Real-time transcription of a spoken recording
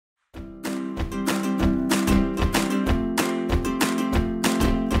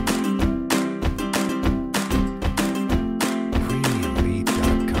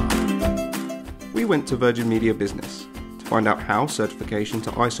went to Virgin Media Business to find out how certification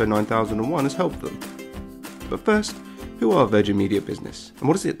to ISO 9001 has helped them. But first, who are Virgin Media Business and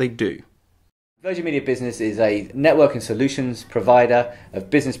what is it they do? Virgin Media Business is a network and solutions provider of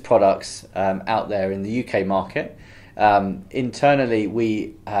business products out there in the UK market. Internally,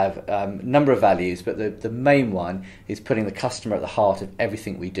 we have a number of values, but the main one is putting the customer at the heart of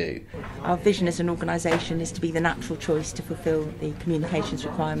everything we do. Our vision as an organisation is to be the natural choice to fulfil the communications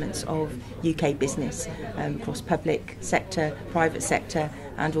requirements of UK business across public sector, private sector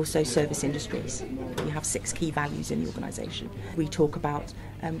and also service industries. We have 6 key values in the organisation. We talk about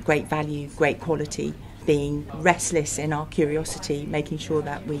great value, great quality, being restless in our curiosity, making sure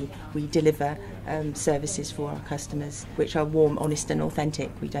that we deliver services for our customers which are warm, honest and authentic.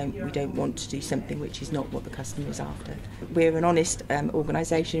 We don't want to do something which is not what the customer is after. We're an honest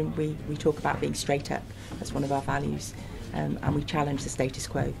organisation. We talk about being straight up. That's one of our values, and we challenge the status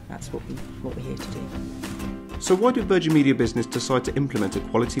quo. That's what we're here to do. So why did Virgin Media Business decide to implement a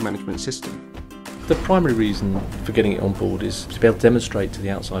quality management system? The primary reason for getting it on board is to be able to demonstrate to the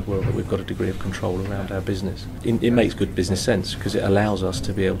outside world that we've got a degree of control around our business. It makes good business sense because it allows us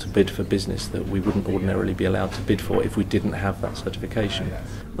to be able to bid for business that we wouldn't ordinarily be allowed to bid for if we didn't have that certification.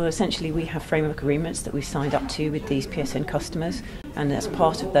 Well, essentially we have framework agreements that we've signed up to with these PSN customers, and as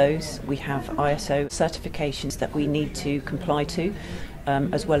part of those we have ISO certifications that we need to comply to,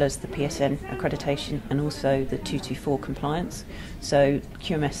 as well as the PSN accreditation and also the 224 compliance. So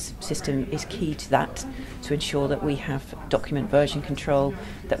QMS system is key to that, to ensure that we have document version control,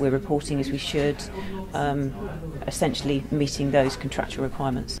 that we're reporting as we should, essentially meeting those contractual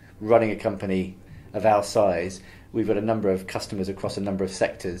requirements. Running a company of our size, we've got a number of customers across a number of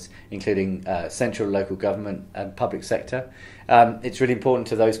sectors, including central, local government and public sector. It's really important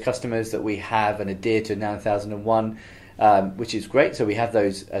to those customers that we have and adhere to 9001, which is great. So we have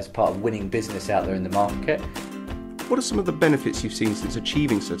those as part of winning business out there in the market. What are some of the benefits you've seen since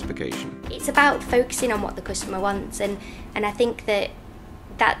achieving certification? It's about focusing on what the customer wants, and I think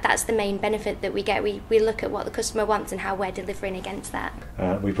that's the main benefit that we get. We look at what the customer wants and how we're delivering against that.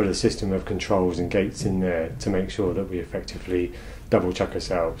 We put a system of controls and gates in there to make sure that we effectively double check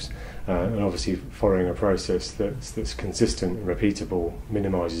ourselves, and obviously following a process that's consistent and repeatable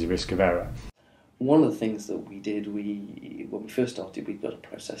minimises the risk of error. One of the things that we did, when we first started, we've got a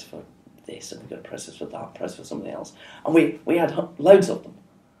process for this and we've got a process for that, process for something else, and we had loads of them.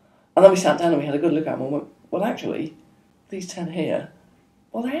 And then we sat down and we had a good look at them and went, well actually, these 10 here,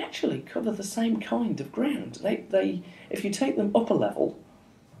 well they actually cover the same kind of ground. They if you take them up a level,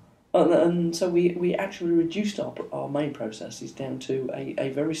 and so we actually reduced our main processes down to a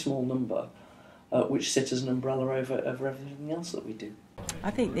very small number, which sit as an umbrella over everything else that we do.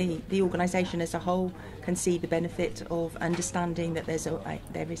 I think the organisation as a whole can see the benefit of understanding that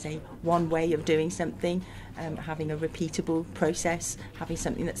there is a one way of doing something, having a repeatable process, having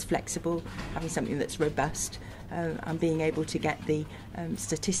something that's flexible, having something that's robust, and being able to get the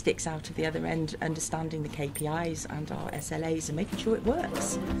statistics out of the other end, understanding the KPIs and our SLAs and making sure it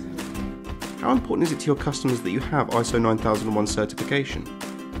works. How important is it to your customers that you have ISO 9001 certification?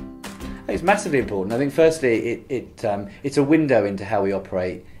 It's massively important. I think firstly it's a window into how we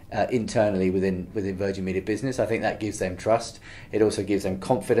operate internally within Virgin Media Business. I think that gives them trust. It also gives them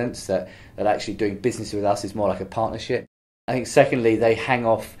confidence that actually doing business with us is more like a partnership. I think secondly, they hang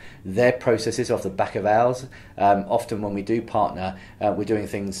off their processes off the back of ours. Often when we do partner, we're doing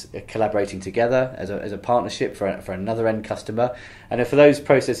things collaborating together as a partnership for another end customer. And for those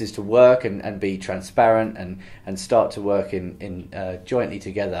processes to work and be transparent and start to work in jointly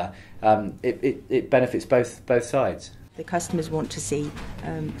together, it benefits both sides. The customers want to see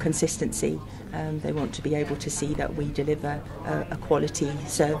consistency. They want to be able to see that we deliver a quality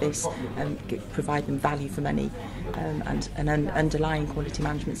service, provide them value for money, and an underlying quality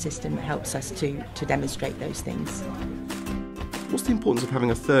management system helps us to demonstrate those things. What's the importance of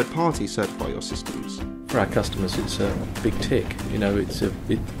having a third party certify your systems? For our customers, it's a big tick. You know,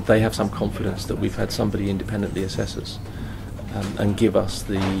 they have some confidence that we've had somebody independently assess us and give us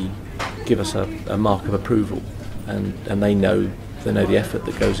a mark of approval, and they know the effort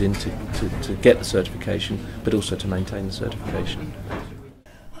that goes into to get the certification, but also to maintain the certification.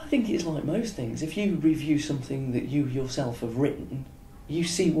 I think it's like most things. If you review something that you yourself have written, you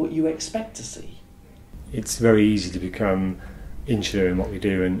see what you expect to see. It's very easy to become insular in what we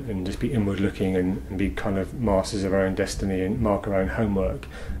do and just be inward looking and be kind of masters of our own destiny and mark our own homework.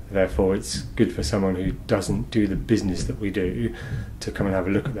 Therefore it's good for someone who doesn't do the business that we do to come and have a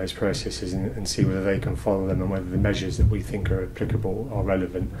look at those processes and see whether they can follow them and whether the measures that we think are applicable are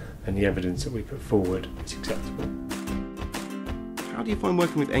relevant and the evidence that we put forward is acceptable. How how do you find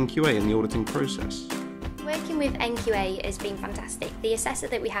working with NQA in the auditing process? Working with NQA has been fantastic. The assessor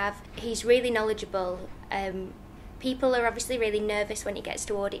that we have, he's really knowledgeable. People are obviously really nervous when it gets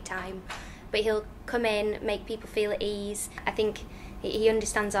to audit time, but he'll come in, make people feel at ease. I think he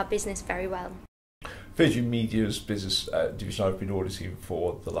understands our business very well. Virgin Media's business division I've been auditing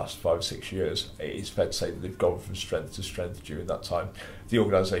for the last 5 or 6 years. It is fair to say that they've gone from strength to strength during that time. The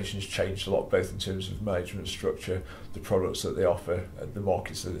organisation has changed a lot, both in terms of management structure, the products that they offer, and the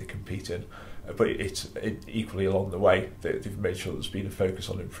markets that they compete in. But it's equally along the way that they've made sure there's been a focus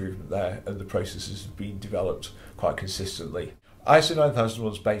on improvement there, and the processes have been developed quite consistently. ISO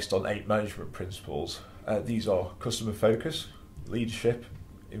 9001 is based on 8 management principles. These are customer focus, leadership,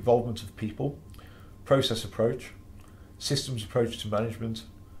 involvement of people, process approach, systems approach to management,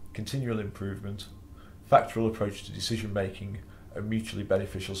 continual improvement, factual approach to decision making, and mutually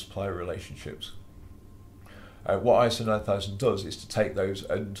beneficial supplier relationships. What ISO 9000 does is to take those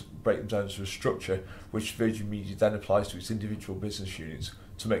and break them down to a structure which Virgin Media then applies to its individual business units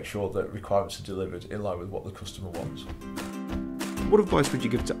to make sure that requirements are delivered in line with what the customer wants. What advice would you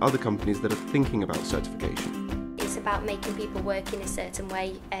give to other companies that are thinking about certification? It's about making people work in a certain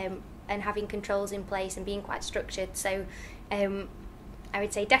way and having controls in place and being quite structured. So I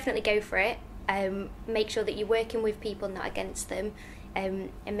would say definitely go for it. Make sure that you're working with people, not against them,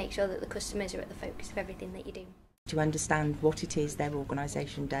 and make sure that the customers are at the focus of everything that you do. To understand what it is their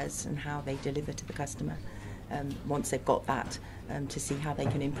organisation does and how they deliver to the customer. Once they've got that, to see how they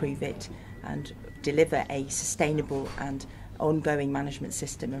can improve it and deliver a sustainable and ongoing management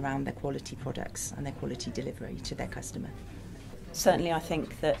system around their quality products and their quality delivery to their customer. Certainly I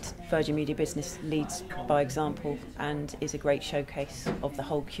think that Virgin Media Business leads by example and is a great showcase of the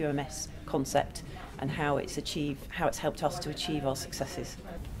whole QMS concept and how it's helped us to achieve our successes.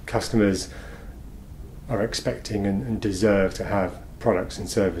 Customers are expecting and deserve to have products and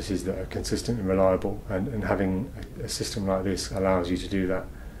services that are consistent and reliable, and having a system like this allows you to do that.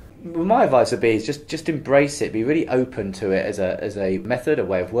 Well, my advice would be is just embrace it, be really open to it as a method, a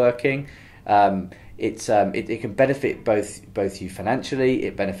way of working. It can benefit both you financially,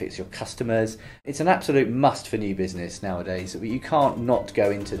 it benefits your customers. It's an absolute must for new business nowadays. You can't not go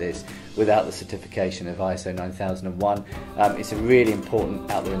into this without the certification of ISO 9001. It's really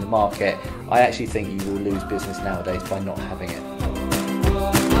important out there in the market. I actually think you will lose business nowadays by not having it.